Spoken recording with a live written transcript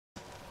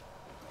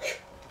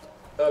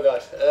Oh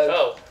god.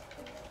 Oh.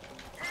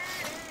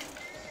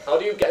 How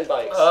do you get in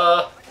bikes?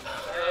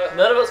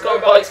 None of us got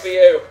bikes for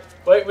you.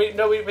 Wait,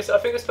 I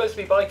think we're supposed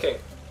to be biking.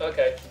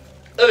 Okay.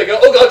 There we go.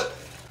 Oh god.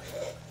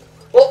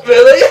 What,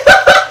 really?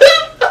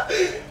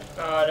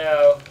 Oh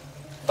no.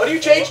 How do you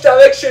change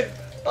direction?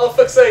 Oh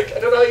fuck's sake! I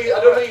don't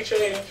know how you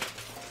change.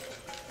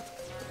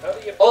 How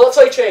do you? Oh, that's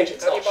how you change.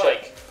 It's How do you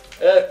bike?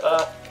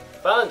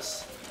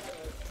 Balance.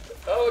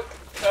 Oh.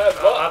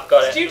 Oh, I've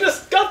got it. Did you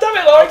just? God damn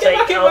it, Laurie! Get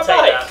back in my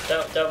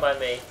bike. Don't mind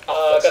me.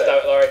 Oh, god damn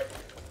it, Laurie.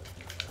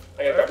 I'm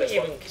gonna Where grab are this we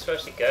one. even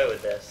supposed to go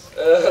with this?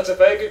 That's a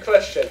very good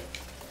question.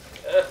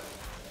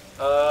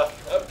 What?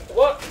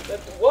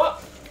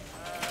 What?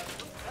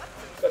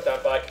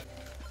 Goddamn bike.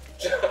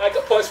 I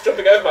got points for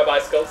jumping over my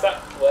bicycle. Does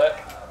that work?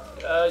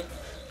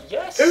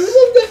 Yes.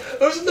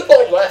 Who's in the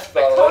bottom left?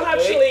 I can't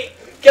actually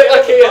get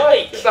back on the here,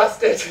 bike. you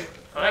bastard.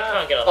 I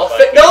can't get on Oh,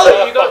 the bike.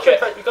 no! You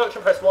got to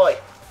press Y.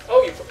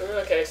 Oh,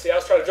 okay. See, I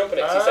was trying to jump on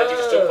it. So you said you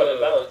just jump on it and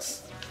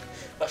balance.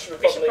 I should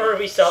We should probably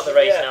restart the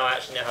race Yeah. now. I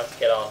actually know how to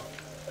get on.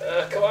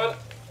 Come on.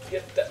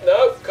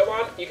 No, come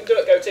on. You can do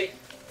it, Goatee.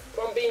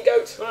 Come on, Bean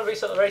Goat. You want to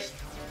restart the race?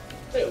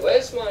 Hey,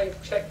 where's my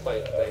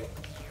checkpoint thing?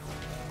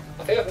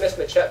 I think I've missed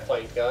my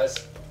checkpoint,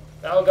 guys.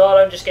 Oh god,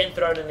 I'm just getting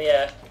thrown in the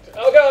air.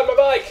 Oh god, my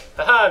bike.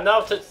 Haha,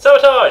 now to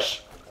sabotage!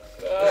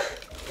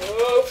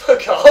 Whoa.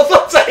 Fuck off,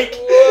 I'll take!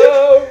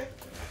 Whoa.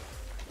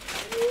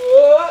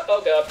 Whoa.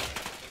 Oh god.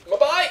 My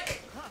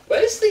bike.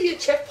 Where's the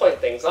checkpoint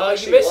things? You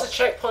missed the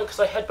checkpoint because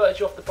I headbutted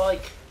you off the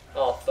bike.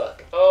 Oh,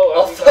 fuck.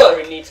 Oh, fuck.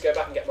 we need to go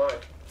back and get mine.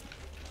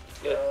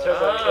 Yeah,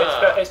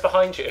 Turbo, it's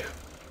behind you.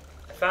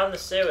 I found the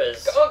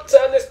sewers. Can't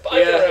turn this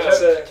bike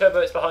around. Turbo,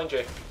 it's behind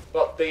you.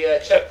 What, the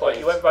checkpoint?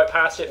 You went right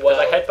past it because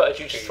I headbutted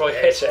you just before you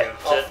hit it.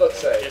 Oh, fuck's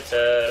sake. Ninja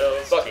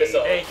Turtles, Fuck this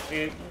up. Teenage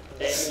Mutant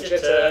Ninja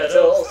Ninja Turtles,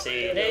 Turtles,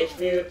 Teenage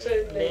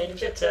Mutant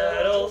Ninja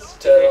Turtles.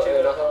 Turtle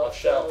and a half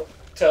shell.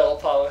 Turtle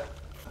power.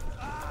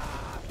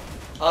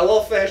 I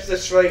will finish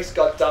this race,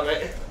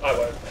 goddammit. I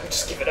won't.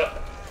 Just give it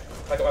up.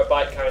 I got my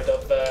bike kind of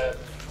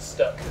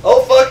stuck.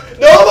 Oh fuck!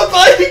 No, my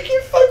bike!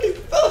 You fucking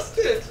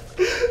bastard!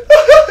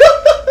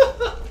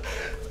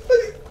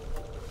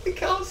 You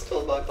can't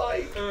steal my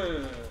bike.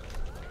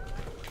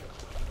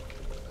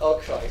 Oh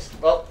Christ.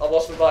 Well, I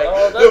lost my bike.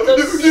 Oh, No.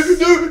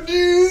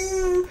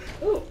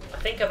 Ooh, I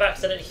think I've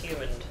accidentally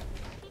humaned.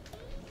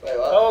 Wait,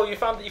 what? Oh, you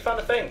found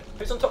the thing.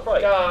 Who's on top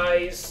right?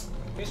 Guys,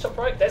 Who's top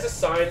right? there's a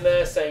sign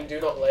there saying "Do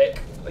not lick."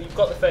 Oh, you've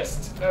got the thing.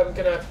 I'm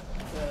gonna.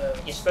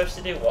 You're supposed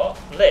to do what?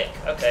 Lick.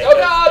 Okay. Oh, go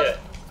God! do it.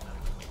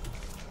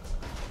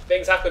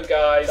 Things happen,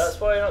 guys. That's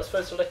why you're not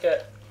supposed to lick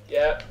it.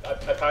 Yeah, I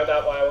found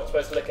out why I wasn't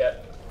supposed to lick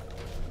it.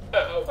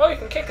 Oh, you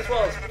can kick as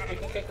well as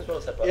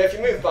headbutt. Yeah, if you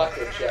move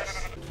backwards,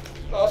 yes.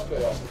 Oh, that's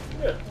pretty awesome.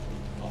 Yeah.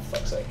 Oh,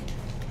 fuck's sake.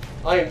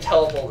 I am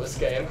terrible at this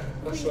game.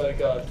 I swear to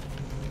God.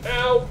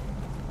 Ow!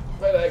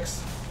 My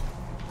legs.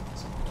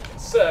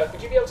 Sir,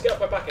 would you be able to get off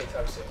my back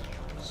anytime soon?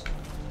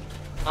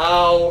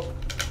 Ow!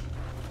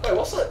 Wait,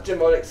 what's that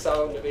demonic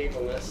sound of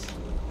evilness?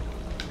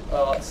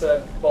 Oh, it's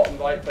a bottom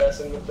right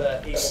person with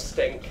the evil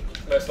stink.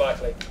 Most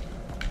likely.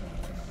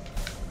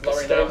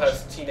 Laurie now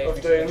has Teenage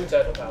of Doom. Mutant Ninja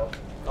Turtle power.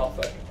 Oh,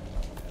 fuck.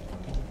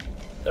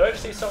 Did I ever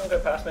see someone go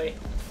past me?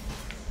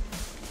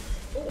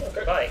 Ooh,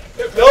 go Bike.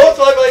 Go for No, it. it's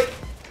my bike!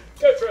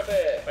 Go for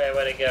it.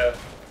 Where'd it go?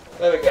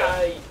 There we go.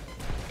 Yay.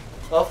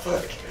 Oh,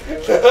 fuck.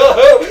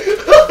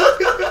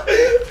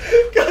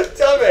 God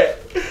damn it!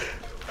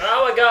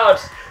 Oh my god!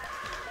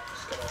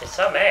 It's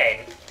so mean.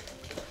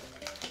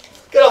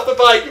 Get off the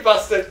bike, you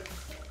bastard!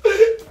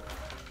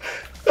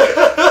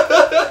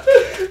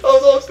 I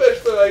was almost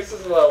finished the race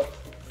as well.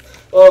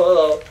 Oh,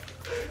 hello.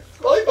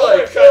 My I'm gonna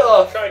bike, get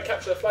off! try and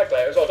capture the flag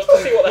layer as well, just to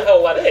see what the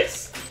hell that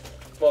is.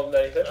 More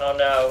than anything. Oh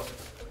no.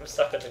 I'm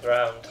stuck on the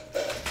ground.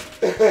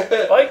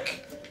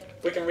 Bike?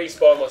 We can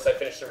respawn once I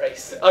finish the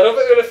race. I don't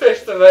think we're going to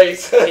finish the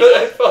race.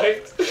 Yeah.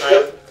 Fight.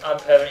 I'm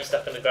permanently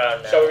stuck on the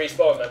ground now. Shall we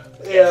respawn then?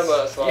 Yeah,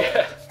 might as well.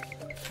 Yeah.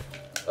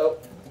 Oh,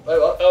 wait,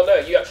 what? Oh no,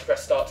 you actually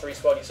press start to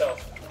respawn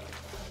yourself.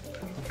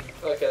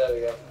 Okay, there we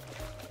go.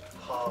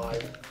 Hi.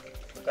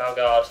 Oh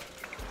god.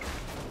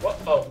 What?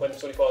 Oh, when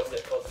somebody pauses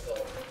it, pauses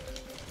it.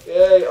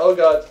 Yay, oh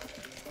god.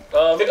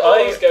 Did all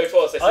of us go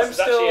towards this? I'm This is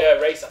actually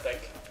a race, I think.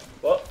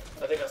 What?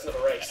 I think that's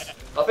another race.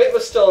 I think we're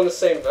still in the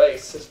same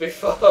race as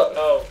before.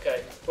 Oh,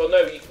 okay. Well,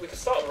 no, we could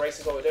start the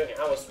races while we're doing it.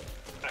 I was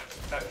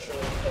actually,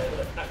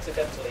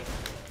 accidentally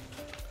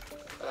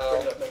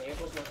bringing up menus,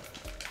 wasn't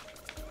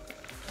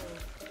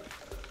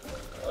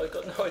I? I've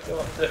got no idea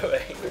what I'm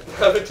doing.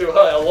 Neither do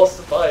I lost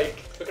the bike.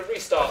 We could I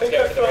restart to think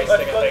go I've for the race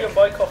thing, I got your think.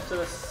 bike off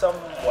to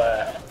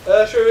somewhere.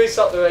 Should we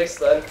restart the race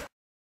then?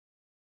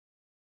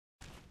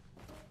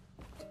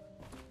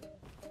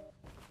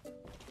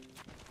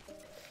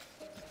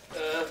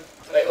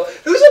 Wait, what?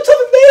 Who's on top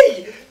of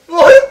me?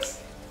 What?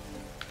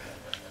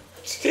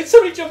 Did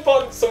somebody jump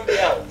on somebody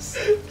else?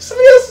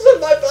 Somebody else is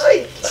on my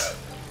bike!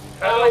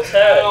 How do I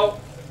turn? Ow.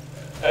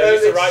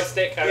 Use the right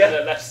stick and yeah.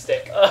 the left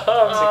stick.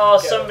 Oh,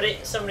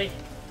 together. somebody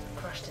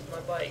crashed into my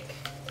bike.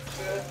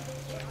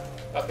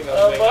 I think that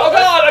was me. well, Oh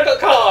god, I got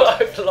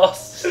caught! I've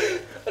lost. I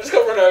just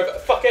got run over.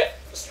 Fuck it.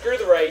 Screw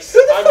the race.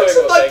 Who the I'm fuck's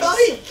doing on my all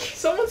things. bike?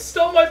 Someone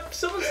stole my.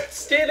 Someone's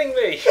stealing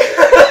me. Is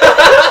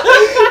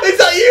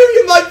that you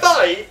in my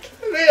bike?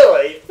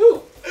 Really?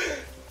 Who?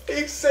 Are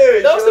you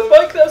serious? That was the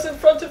bike that was in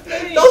front of me.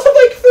 That was the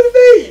bike for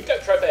me! Go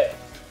trophy.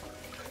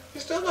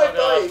 You stole my Oh,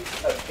 no. bike.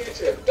 I'm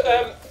kidding.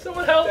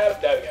 Someone help! There we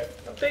go.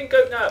 I'm being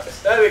goat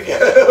napped. There we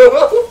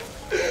go.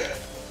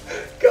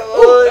 Come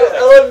on,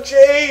 LMG!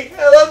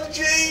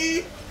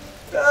 LMG!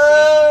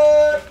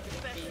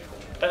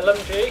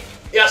 LMG.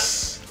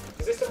 Yes!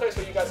 Is this the place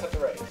where you guys have to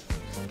race?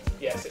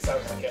 Yes, it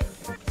sounds like it.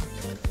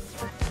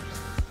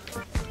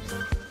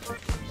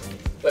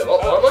 Wait,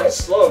 what? Why am I in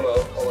slow-mo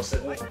all of a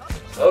sudden?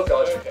 Oh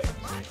god. Okay.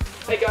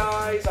 Hey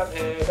guys, I'm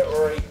here. Don't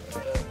worry.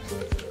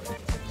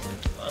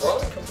 That's a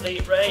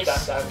complete race.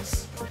 That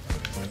dance.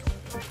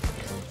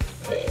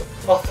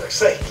 Oh, fuck's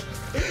sake.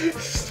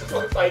 Stole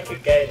my bike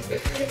again.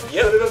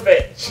 You son of a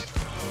bitch.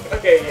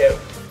 Okay, you.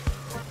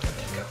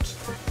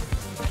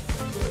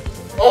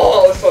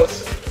 Oh, this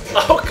one's...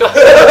 Oh god.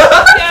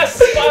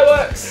 Yes,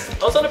 fireworks.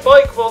 I was on a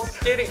bike while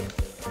stealing.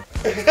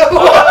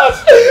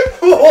 What?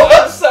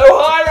 I'm so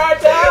high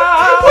right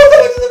now.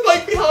 What's the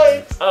bike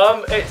behind?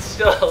 It's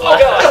still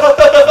alive.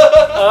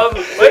 Oh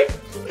god. Wait.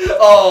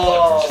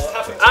 Oh. Just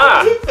happened to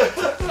Ah. me.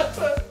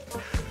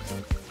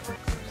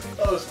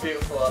 That was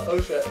beautiful.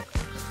 Oh shit.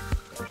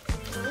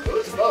 Ooh,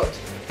 it's a boat.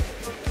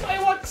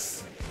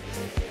 Fireworks.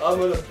 I'm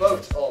on a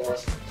boat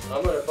almost.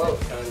 I'm on a boat,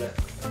 kinda.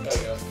 There we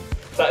go.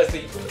 That is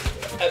the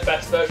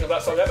best version of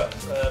that song ever.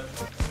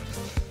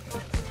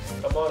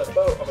 I'm on a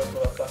boat, I'm a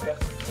motherfucker.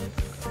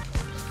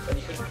 And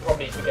you could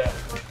probably forget.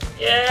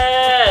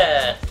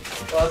 Yeah!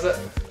 What was it?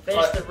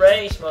 Finish the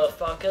race,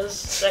 motherfuckers.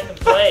 Second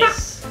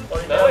place. What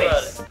do you know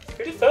about Nice. it?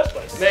 Who did first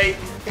place? Me.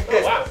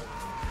 Oh wow.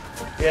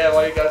 Yeah,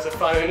 while you guys are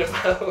firing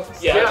about.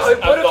 Yeah, Yeah,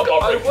 I'm not I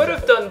bothering. would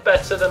have done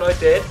better than I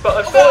did, but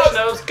unfortunately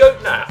I was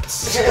goat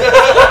napped.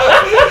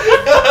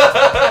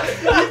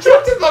 You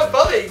dropped in my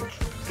bike.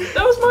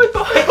 That was my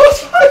bike.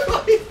 What's my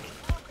bike?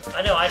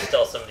 I know I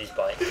stole somebody's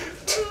bike.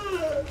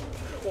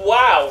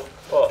 Wow.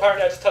 What?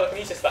 Apparently I just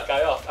telekinesis that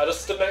guy off. I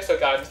just stood next to a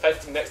guy and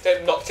fencing next to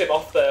him, knocked him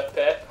off the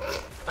pier.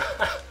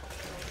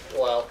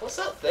 Well, what's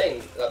that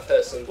thing? That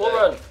person. We'll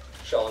run.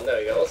 Sean, there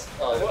we go.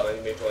 Oh, never What? mind,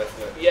 you moved away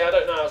from it. Yeah, I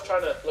don't know. I was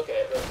trying to look at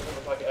it, but it doesn't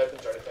look like it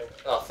opens or anything.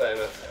 Oh, fair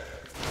enough.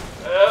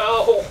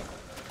 Ow!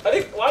 I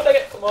think, why did I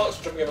get marks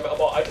for jumping in the metal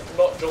ball? I did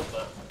not jump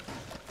that.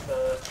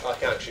 I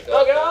can actually go.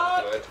 Oh, up there,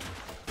 God! never mind.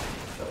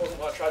 That wasn't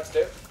what I tried to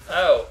do.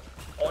 Oh,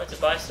 I wanted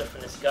to buy stuff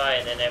from this guy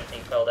and then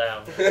everything fell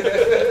down.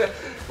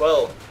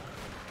 Well,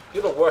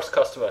 you're the worst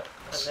customer.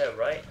 I know,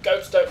 right?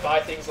 Goats don't buy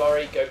things,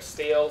 Laurie. Goats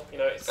steal. You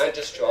know, it's And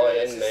destroy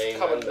it's and just maim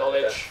common and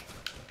knowledge. murder.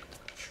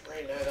 You should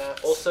really know that.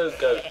 Also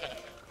goat.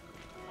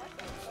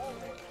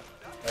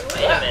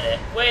 Wait a minute,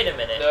 wait a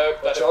minute. No,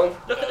 What's that on?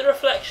 Look at the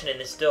reflection in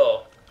this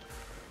door.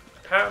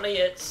 Apparently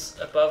it's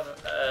above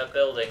a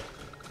building.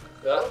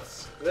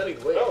 That's really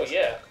weird. Oh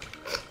yeah.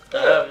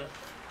 Um,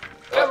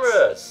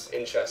 Cameras.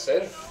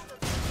 Interesting.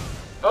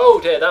 Oh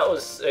dear, that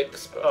was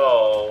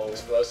oh.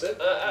 Explosive.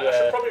 I Yeah.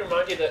 should probably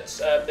remind you that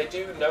they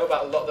do know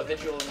about a lot of the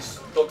visuals,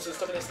 bugs and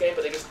stuff in this game,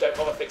 but they just don't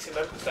bother fixing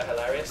them because they're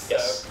hilarious.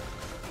 Yes.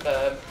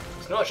 So,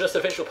 It's not just the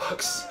visual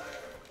bugs.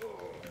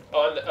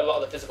 oh, and a lot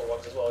of the physical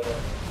ones as well. Yeah.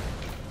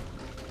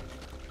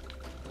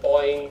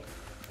 Boing.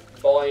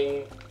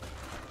 Boing.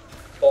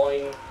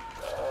 Boing.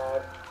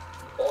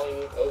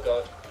 Boing. Oh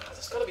god.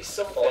 There's got to be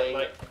something Boing.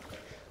 like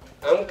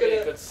I'm really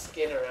gonna. good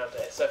skin around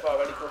it. So far,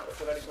 I've only come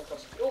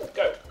across. Oh,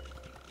 go!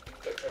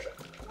 Go treasure.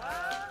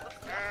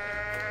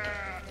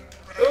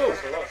 Ooh,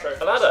 There's a lot of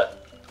trophies. a ladder.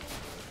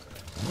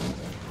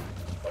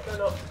 Why can I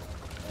not?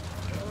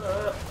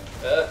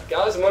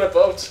 Guys, I'm on a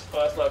boat.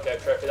 Oh, that's not a goat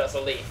trophy. That's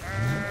a leaf.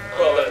 I'm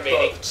Well, on let a me.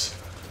 boat.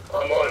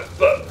 I'm on a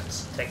boat.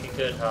 take a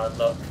good hard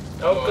look.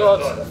 Oh my god,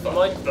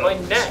 God, my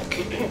neck.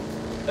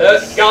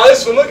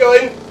 Guys, where am I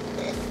going?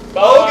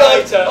 Oh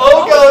god! Bye,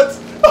 Oh god!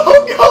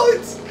 Oh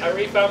god! I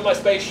refound my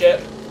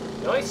spaceship.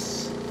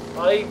 Nice.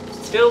 I'm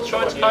still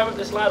trying to on, climb up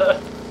this ladder.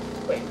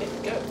 Wait,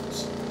 it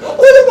goes. Oh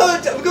no!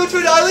 I'm going to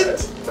an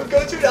island! I'm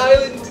going to an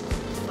island!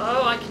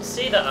 Oh, I can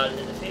see that island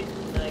in the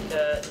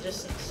the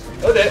distance.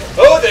 Oh dear!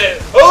 Oh dear!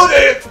 Oh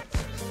dear!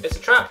 It's a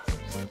trap.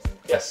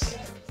 Yes.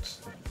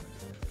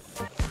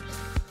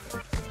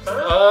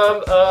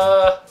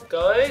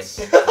 Guys.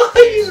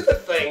 Use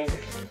the thing.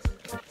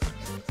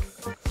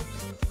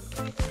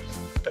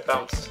 I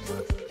bounced.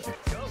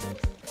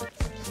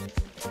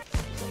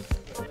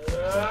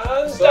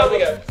 And So down we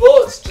the go.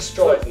 boat's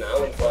destroyed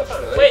now,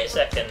 unfortunately. Wait a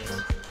second.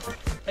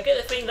 I get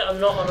the feeling that I'm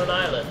not on an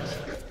island.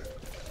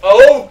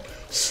 Oh!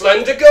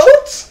 Slender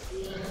goat?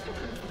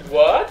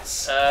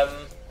 What?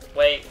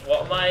 Wait,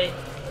 what am I?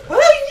 Where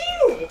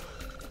are you?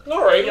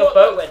 Laurie, Your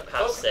boat went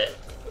past it.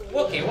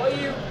 Wookie, what are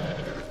you?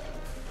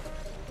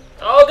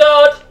 Oh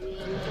god!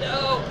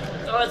 No!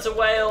 Oh, it's a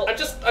whale. I'd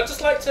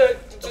just like to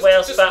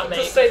whale spat me.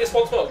 just say this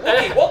once more.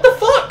 Wookie, what the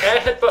fuck? Air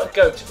headbutt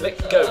goat. Lick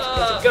goat. It's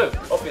a goat,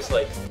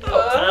 obviously.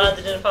 Oh, and I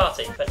landed in a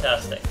party.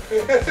 Fantastic.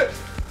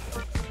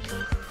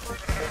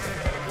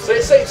 So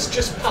it's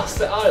just past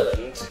the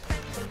island.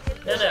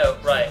 No,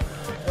 right.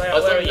 Where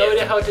I've are got no you?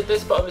 idea how I did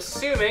this, but I'm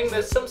assuming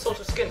there's some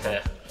sort of skin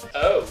here.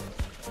 Oh.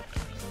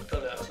 Oh no,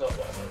 that's not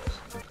what I thought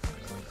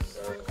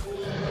it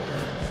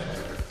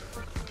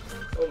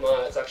was. Oh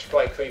my, it's actually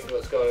quite creepy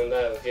what's going on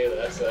there with you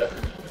there, so.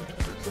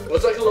 It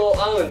was like a little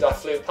island I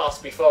flew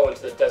past before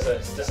into the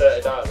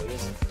deserted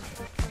islands.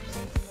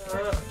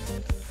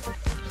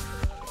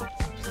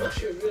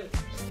 Actually, really.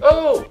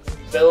 Oh!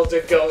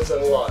 Builder goes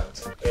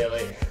unlocked,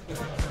 really.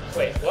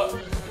 Wait, what?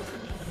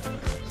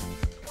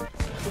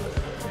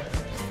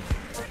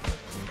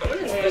 I'm an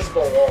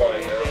invisible wall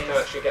right now, I can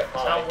actually get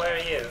Tom, by. where are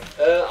you?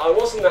 I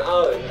was on the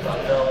island, but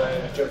I'm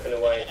now jumping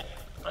away.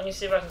 I'm gonna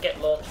see if I can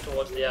get launched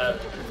towards the island.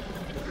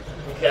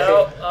 Okay.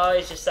 No, oh,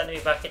 he's just sending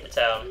me back into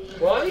town.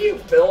 Why are you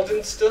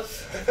building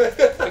stuff?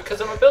 Because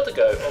I'm a builder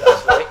goat,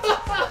 obviously.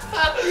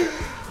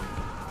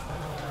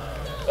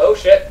 Oh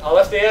shit, I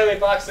left the area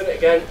by accident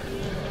again.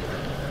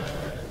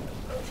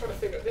 I'm trying to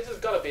figure. This has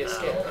got to be a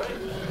skin, right?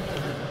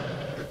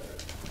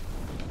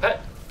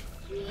 Pet.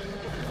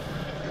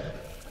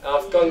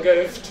 I've gone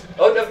goofed.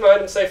 Oh, never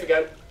mind, I'm safe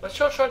again. I'm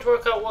still trying to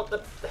work out what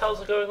the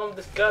hell's going on with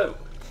this goat.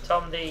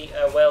 Tom, the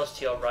whale's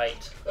to your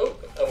right. Oh,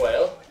 a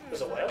whale.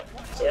 There's a whale.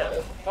 It's a Yeah.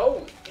 whale.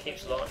 Oh,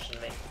 Keeps launching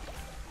me.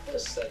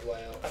 Where's said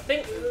whale? I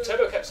think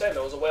Turbo kept saying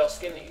there was a whale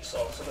skin that you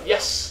saw. Or something.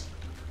 Yes!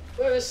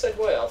 Where is said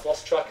whale? I've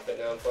lost track of it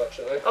now,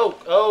 unfortunately. Oh,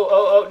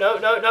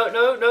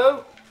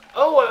 no.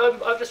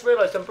 Oh, I've just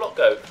realised I'm block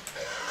goat.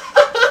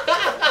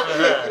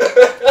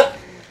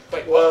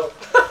 Wait, Well,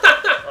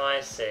 I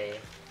see.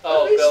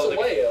 Oh, Where is the building.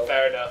 whale?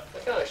 Fair enough. I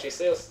can't actually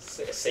see a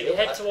So you seal.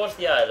 head towards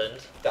the island,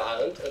 The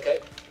island, okay.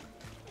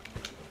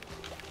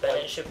 then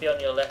it should be on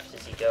your left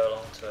as you go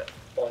along to it.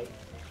 Boing.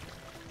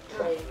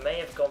 Boing. You may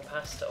have gone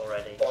past it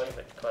already. Boing. Keep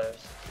it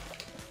close.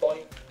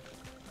 Boing.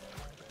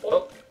 Boing.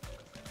 Oh.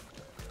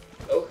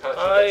 Oh, how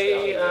I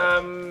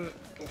am...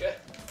 Okay.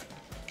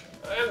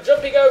 I am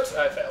jumpy goat.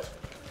 I failed.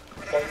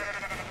 Boing.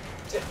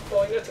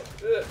 Boing.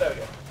 There we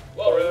go.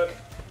 Well run.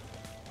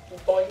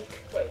 Boink.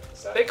 Wait,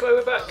 is that? Big way,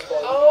 we're back.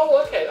 Boink.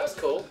 Oh, okay, that's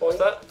cool. What's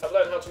that? I've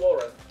learned how to wall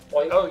run.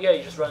 Boink. Oh yeah,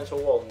 you just run into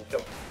a wall and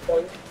jump.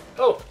 Boink.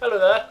 Oh, hello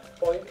there.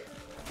 Boink.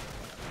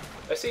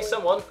 I see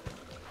someone.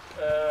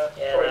 Yeah,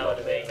 probably that not would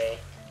have been me.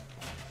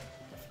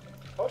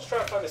 I'll just try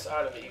and find this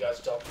island that you guys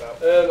are talking about.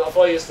 I've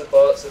already used the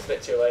boat, so it's a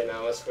bit too late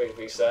now. Let's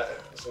reset.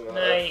 Something like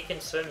No, you can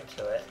swim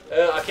to it.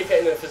 that. I keep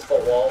hitting an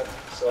invisible wall,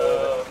 so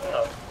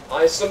Oh,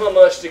 I somehow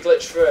managed to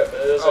glitch through it.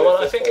 But there's Oh an well,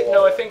 I think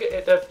invisible wall. I think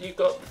you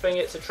got the thing.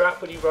 It's a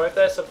trap when you arrive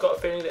there. So I've got a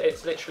feeling that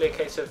it's literally a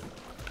case of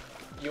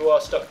you are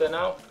stuck there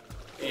now.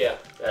 Yeah.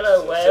 hello,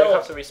 So you whale.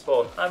 have to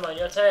respawn. I'm on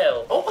your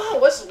tail. Oh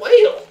wow, where's the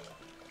whale?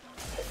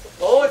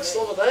 Oh, it's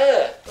over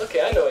there.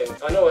 Okay, I know him.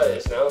 I know where it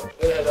is now. I'm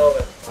gonna head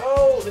over.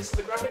 Oh, this is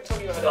the graphic Tom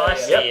you had Oh, I earlier.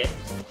 see Yep.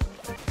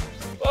 you.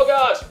 Oh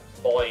god!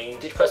 Boing.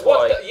 Did you press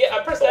What Y? the- Yeah, I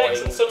pressed X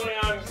Boing. and suddenly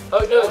I'm... Oh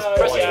no, it's Oh,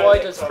 pressing yeah, Y.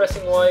 yeah, Does Tom.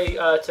 pressing Y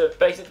to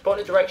basically point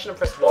in a direction and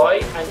press Y,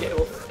 and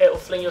it'll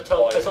fling your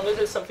tongue. Boing. As long as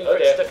there's something Oh, for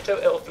it dear. to stick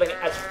to, it'll fling it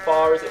as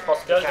far as it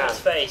possibly Go to can. its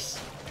face.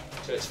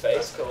 To its face.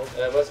 That's cool.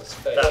 Where's its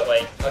face? That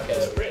way. Okay.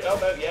 It's really, oh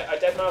no, yeah, I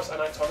dead mouse and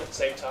I Tom at the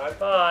same time.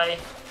 Bye.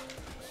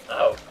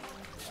 Oh.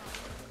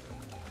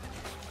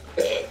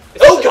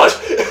 Oh god!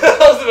 That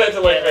was the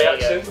mental Yeah, there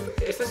you reaction.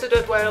 Is this a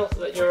dead whale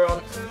that you're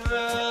on?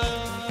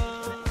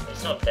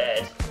 It's not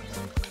dead.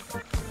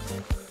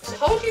 So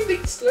how do you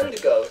beat Slender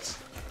Goat?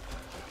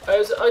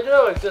 I don't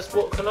know. I just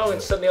walked along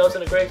and suddenly I was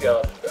in a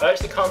graveyard. I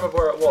actually can't remember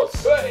where it was.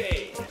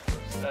 Hey!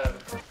 I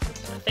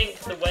think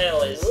the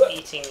whale is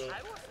eating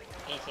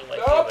like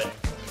Oh.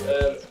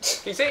 human.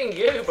 He's eating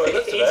you, but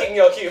looks of Eating it.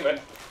 your human.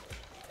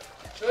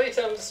 Should I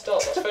tell him to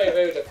stop? That's very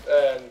rude of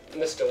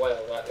Mr.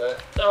 Whale right there.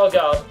 Oh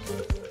god.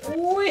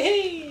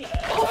 Wee!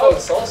 I found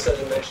saucer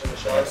to mention the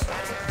show.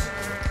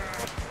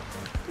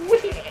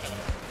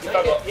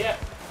 Yeah.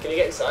 Can you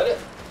get inside it?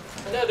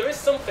 No, there is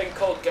something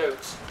called goat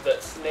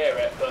that's near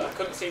it, but I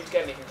couldn't seem to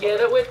get anything from Yeah, it.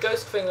 that weird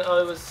ghost thing that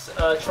I was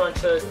trying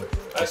to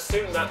I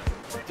assume that...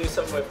 do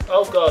something with.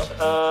 Oh god.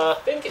 I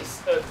think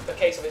it's a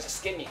case of it's a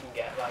skin you can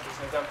get, like it's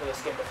an example of a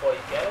skin before you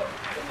get it,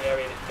 in the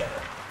area that you get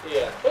it.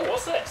 Yeah. Oh,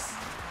 what's this?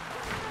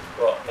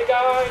 What? Hey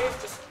guys,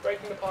 just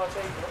breaking the party.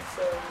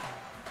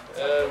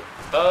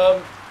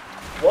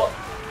 What?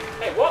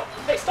 Hey, what?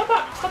 Hey, stop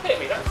hitting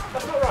me.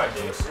 That's not right,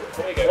 dude.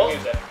 There you go, What?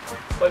 music.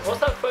 Wait, what's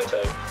that photo?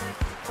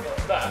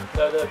 What's that?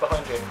 No, they're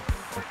behind you.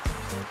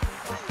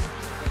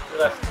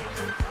 Left.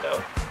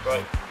 Down.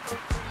 Right.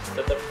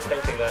 The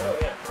painting there. Oh,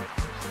 yeah.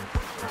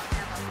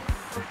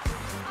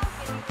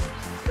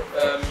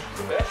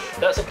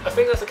 Fish? I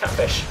think that's a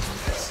catfish.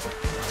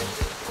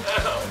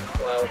 Ow.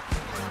 Wow.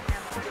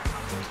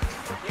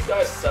 You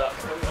guys suck.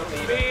 I'm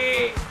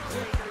leaving.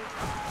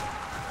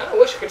 I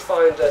wish I could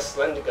find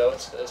Slender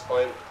Goat at this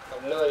point. I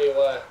have no idea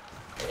where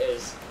it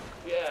is.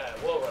 Yeah,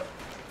 wall run.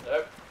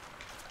 No.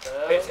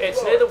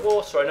 It's near the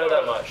water, I know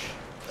that much.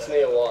 It's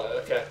near water,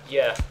 okay.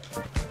 Yeah.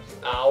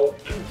 Ow.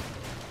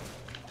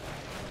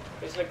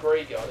 It's in a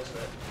graveyard, isn't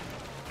it?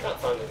 Can't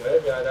find the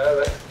graveyard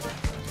either.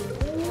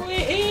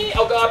 Wee-hee!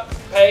 Oh god,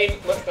 pain,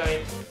 much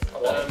pain. A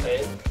lot of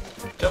pain.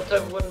 Jumped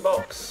over wooden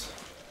box.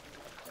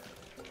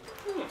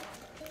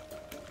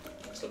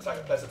 It's looks like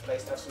a pleasant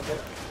place to have some dinner.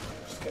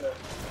 I'm just gonna.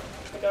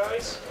 Hey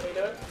guys, how you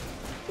doing?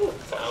 Ooh,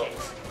 fuck.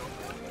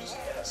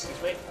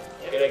 Excuse me.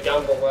 You're gonna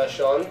gamble there,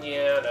 Sean.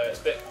 Yeah, I know,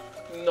 it's a bit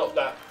not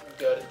that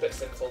good, it's a bit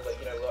sinful, but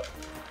you know what.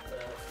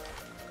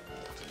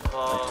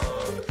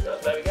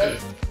 There we go.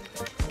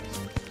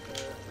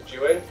 Did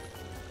you win?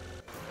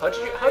 How'd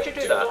you do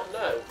I that? not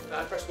know.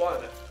 I pressed Y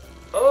on it.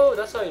 Oh,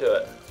 that's how you do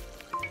it.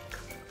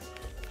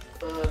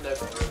 No.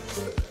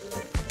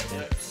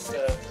 Yeah, just,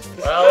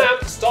 Well-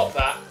 man, stop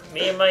that.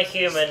 Me and my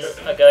human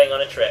are going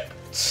on a trip.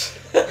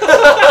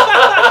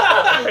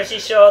 I'm pretty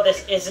sure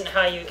this isn't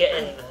how you get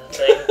in the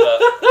thing,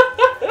 but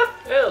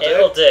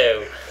it'll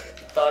do.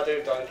 That'll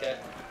do, donkey.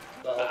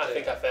 I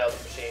think I failed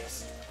the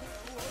machines.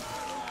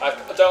 I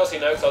don't honestly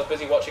know because I was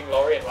busy watching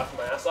Laurie and laughing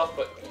my ass off,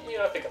 but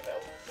I think I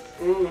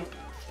failed.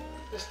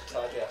 Just a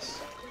tad, yes.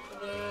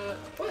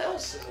 What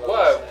else is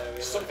Whoa,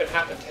 something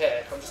happened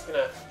here. I'm just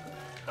gonna.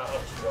 I'll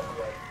just walk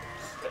away.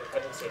 I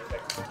didn't see anything.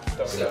 Don't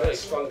This is a worry. really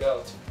strong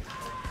goat.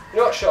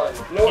 Not Sean.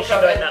 No You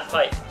should go in Kevin. that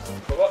pipe.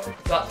 But what?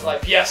 That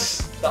pipe.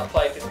 Yes! That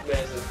pipe is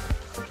amazing.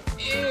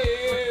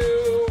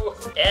 Ew!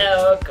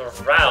 Ew,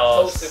 Positive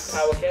gross.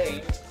 power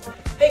gained.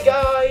 Hey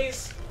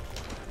guys!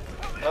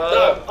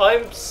 No.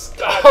 I'm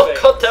Bad oh thing.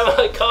 god damn it,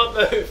 I can't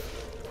move.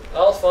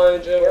 I'll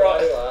find you. We're I'll on.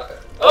 do that.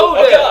 Oh,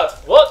 dear. God.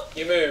 What?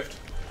 You moved.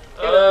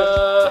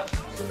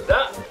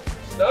 That?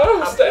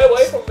 No, stay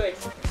away from me.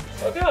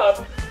 Oh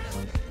god.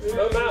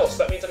 No mouse.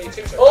 That means I need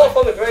two. Oh,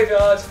 from the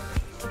graveyard.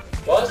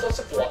 Well, there's lots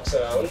of blocks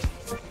around.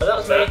 Oh, that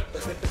was me.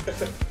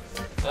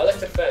 I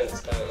left a fence,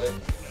 apparently.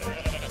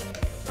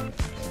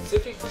 See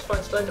if you can just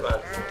find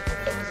Slenderman.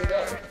 What has he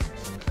done?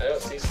 I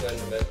don't see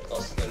Slenderman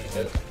or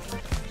Slenderman.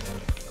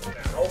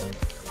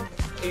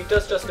 He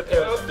does just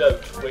appear on the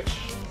float, which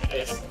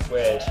is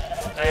weird.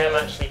 I am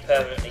actually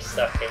permanently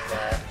stuck in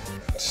there.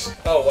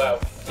 Oh wow.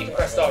 You can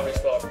press start and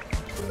respawn.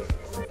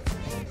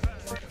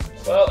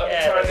 Well, I've been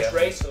Yeah, trying there this we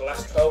go. race for the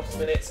last 12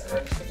 minutes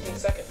and 15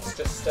 seconds.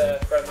 Just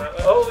throwing that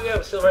there. Oh yeah,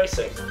 we're still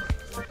racing.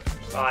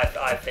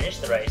 I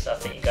finished the race. I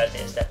think you guys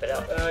need to step it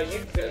up.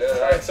 You've been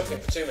trying something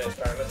for 2 minutes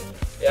apparently.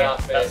 Yeah,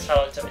 That's how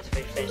long it took me to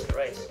finish the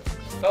race.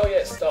 Oh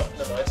yeah, stop.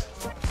 Never mind.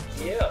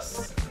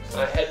 Yes.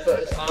 I headbutt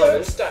his Goat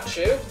arm.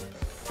 statue.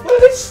 Where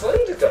did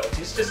Slender go?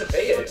 He's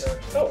disappeared.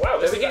 Oh wow,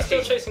 this Maybe is he's still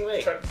actually chasing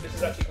me. this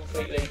is actually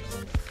completely.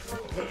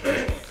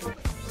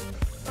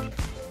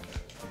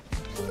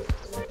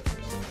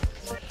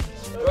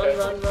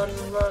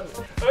 Run.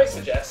 I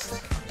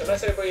suggest,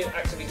 unless everybody is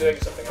actively doing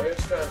something, I'm going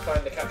to try and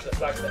find the capture the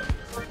flag thing.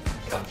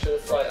 Capture the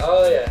flight.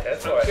 Oh yeah. Go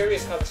for I'm it.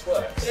 curious how this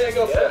works. Yeah,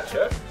 go for it.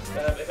 Sure.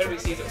 If anybody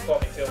sees it before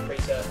me, feel free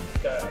to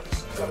go.